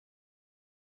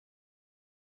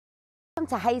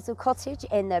to Hazel Cottage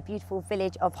in the beautiful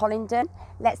village of Hollingdon.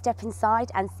 Let's step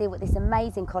inside and see what this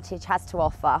amazing cottage has to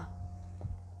offer.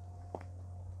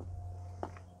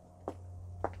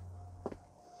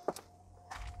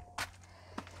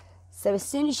 So as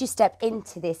soon as you step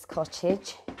into this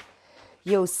cottage,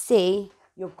 you'll see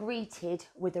you're greeted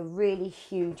with a really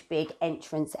huge big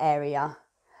entrance area.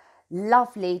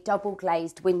 Lovely double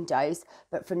glazed windows,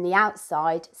 but from the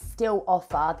outside still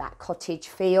offer that cottage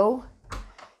feel.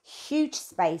 Huge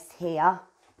space here,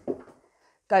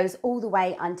 goes all the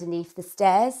way underneath the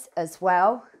stairs as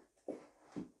well.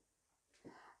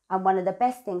 And one of the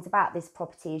best things about this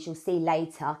property, as you'll see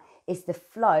later, is the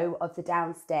flow of the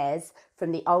downstairs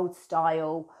from the old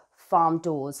style farm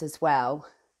doors as well.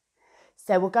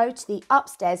 So we'll go to the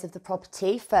upstairs of the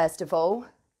property first of all.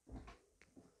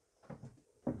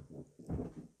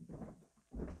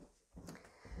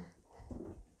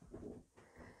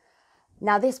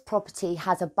 Now this property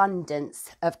has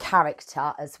abundance of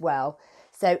character as well.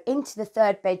 So into the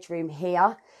third bedroom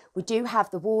here, we do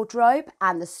have the wardrobe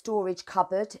and the storage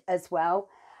cupboard as well.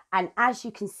 And as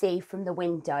you can see from the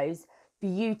windows,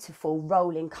 beautiful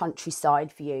rolling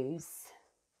countryside views.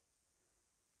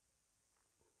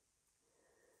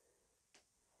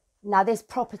 Now this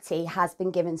property has been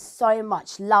given so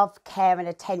much love, care and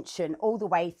attention all the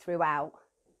way throughout.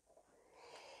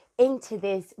 Into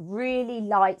this really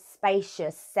light,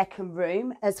 spacious second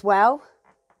room as well.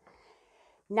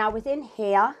 Now within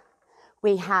here,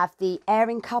 we have the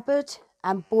airing cupboard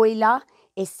and boiler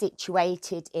is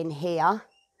situated in here.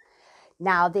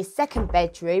 Now this second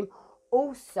bedroom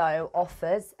also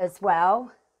offers as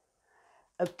well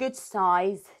a good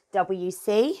size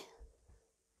WC.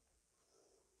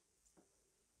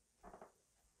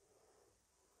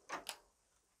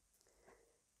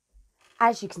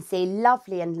 As you can see,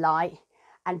 lovely and light,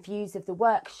 and views of the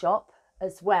workshop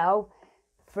as well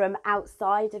from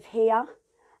outside of here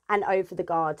and over the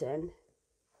garden.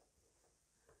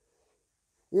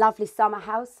 Lovely summer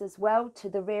house as well to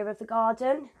the rear of the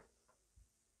garden.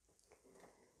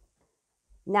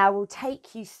 Now we'll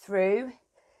take you through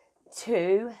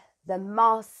to the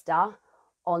master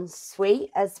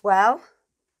ensuite as well.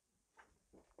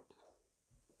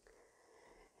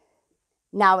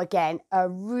 Now again, a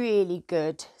really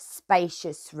good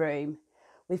spacious room.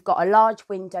 We've got a large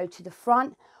window to the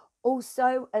front,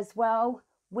 also as well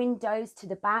windows to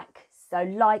the back, so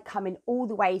light coming all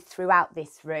the way throughout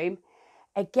this room.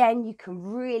 Again, you can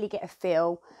really get a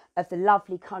feel of the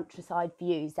lovely countryside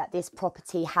views that this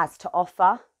property has to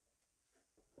offer.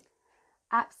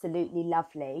 Absolutely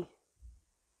lovely.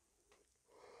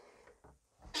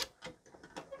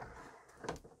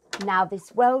 Now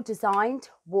this well-designed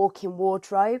walk-in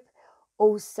wardrobe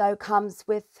also comes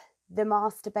with the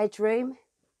master bedroom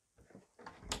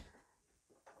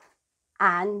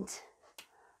and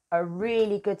a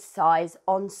really good size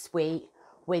ensuite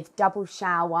with double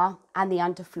shower and the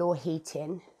underfloor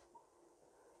heating.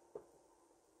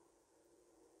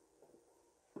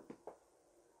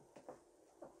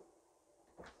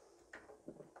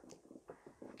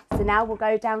 So now we'll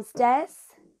go downstairs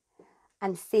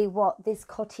and see what this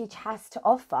cottage has to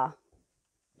offer.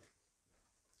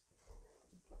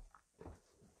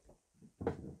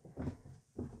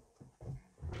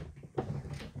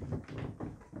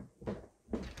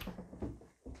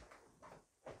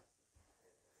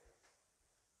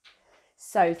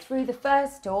 So through the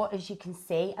first door, as you can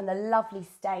see, and the lovely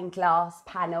stained glass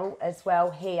panel as well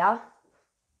here.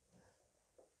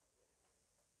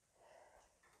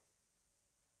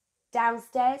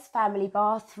 Downstairs, family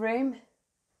bathroom.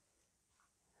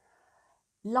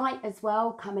 Light as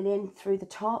well coming in through the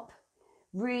top,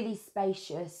 really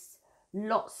spacious,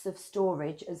 lots of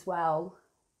storage as well.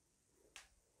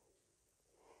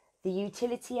 The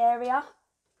utility area,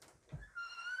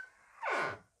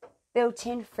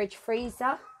 built-in fridge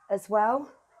freezer as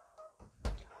well.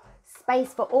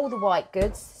 Space for all the white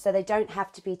goods so they don't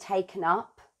have to be taken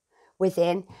up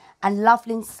within, and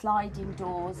lovely sliding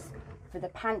doors for the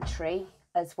pantry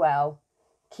as well,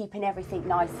 keeping everything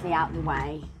nicely out of the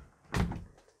way.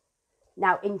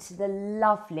 Now into the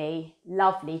lovely,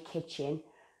 lovely kitchen.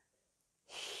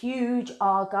 Huge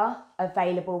Aga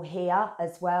available here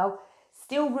as well.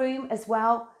 Still room as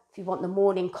well if you want the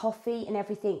morning coffee and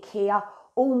everything here.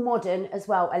 All modern as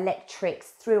well. Electrics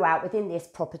throughout within this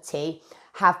property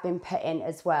have been put in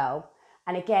as well.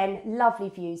 And again, lovely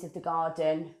views of the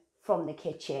garden from the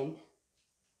kitchen.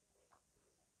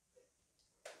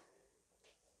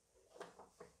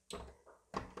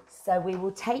 So we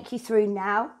will take you through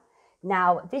now.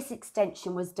 Now, this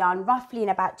extension was done roughly in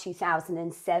about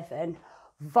 2007.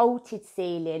 Vaulted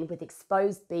ceiling with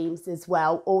exposed beams as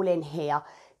well, all in here.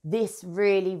 This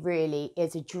really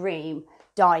is a dream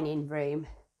dining room.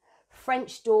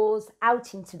 French doors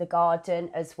out into the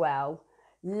garden as well.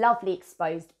 Lovely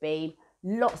exposed beam,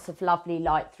 lots of lovely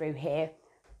light through here.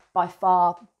 By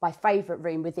far my favourite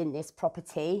room within this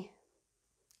property.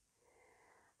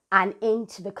 And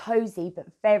into the cosy but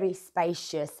very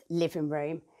spacious living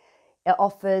room. It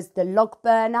offers the log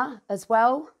burner as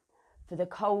well for the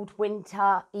cold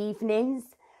winter evenings.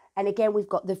 And again, we've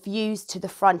got the views to the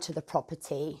front of the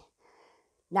property.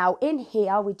 Now in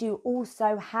here, we do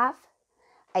also have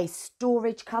a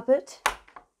storage cupboard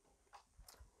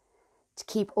to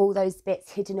keep all those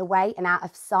bits hidden away and out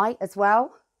of sight as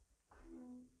well.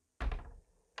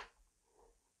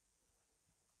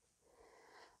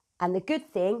 And the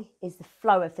good thing is the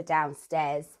flow of the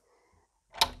downstairs.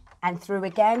 And through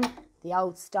again, the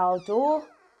old style door.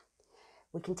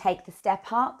 We can take the step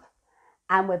up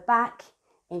and we're back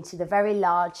into the very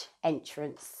large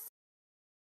entrance.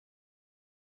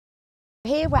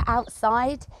 Here we're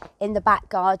outside in the back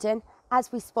garden.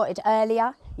 As we spotted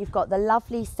earlier, you've got the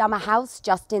lovely summer house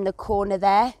just in the corner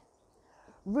there.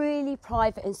 Really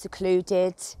private and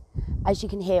secluded. As you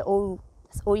can hear,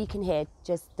 that's all you can hear,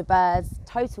 just the birds,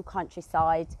 total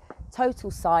countryside,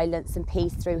 total silence and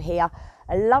peace through here.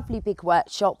 A lovely big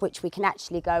workshop which we can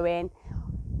actually go in,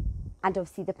 and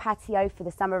obviously the patio for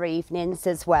the summer evenings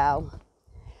as well.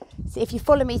 So if you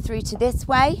follow me through to this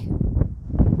way,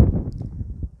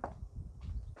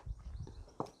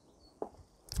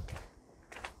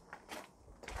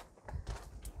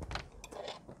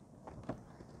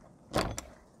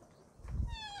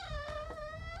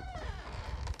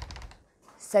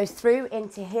 so through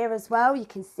into here as well, you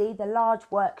can see the large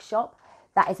workshop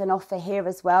that is an offer here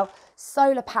as well.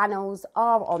 Solar panels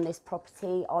are on this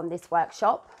property, on this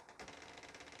workshop.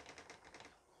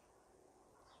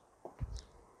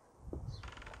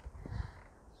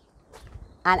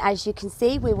 And as you can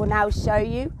see, we will now show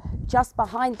you just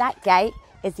behind that gate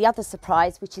is the other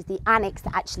surprise, which is the annex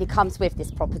that actually comes with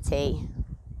this property.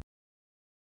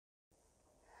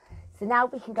 So now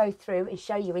we can go through and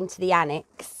show you into the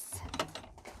annex.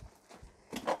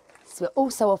 So it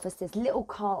also offers this little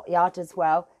courtyard as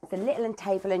well. The little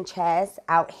table and chairs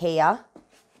out here.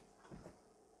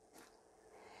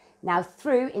 Now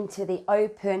through into the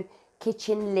open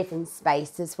kitchen living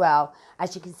space as well.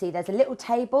 As you can see, there's a little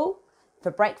table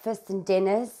for breakfast and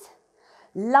dinners.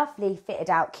 Lovely fitted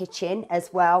out kitchen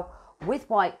as well, with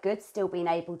white goods still being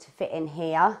able to fit in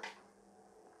here.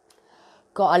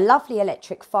 Got a lovely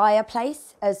electric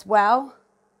fireplace as well.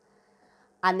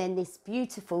 And then this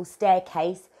beautiful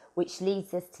staircase which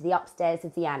leads us to the upstairs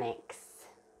of the annex.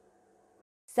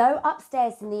 So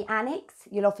upstairs in the annex,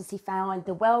 you'll obviously find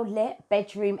the well-lit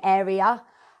bedroom area,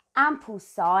 ample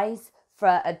size for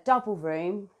a double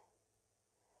room.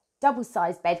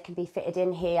 Double-sized bed can be fitted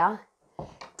in here.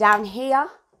 Down here,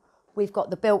 we've got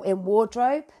the built-in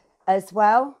wardrobe as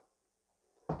well.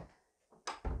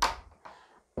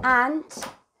 And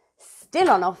still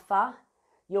on offer,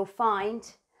 you'll find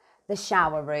the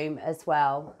shower room as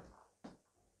well.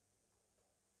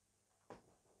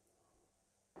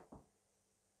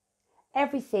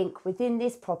 Everything within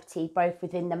this property, both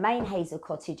within the main Hazel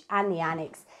cottage and the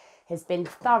annex, has been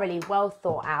thoroughly well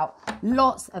thought out.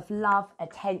 Lots of love,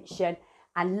 attention,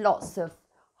 and lots of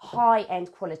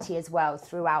high-end quality as well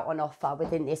throughout on offer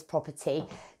within this property.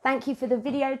 Thank you for the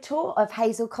video tour of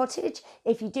Hazel Cottage.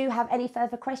 If you do have any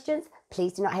further questions,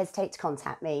 please do not hesitate to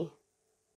contact me.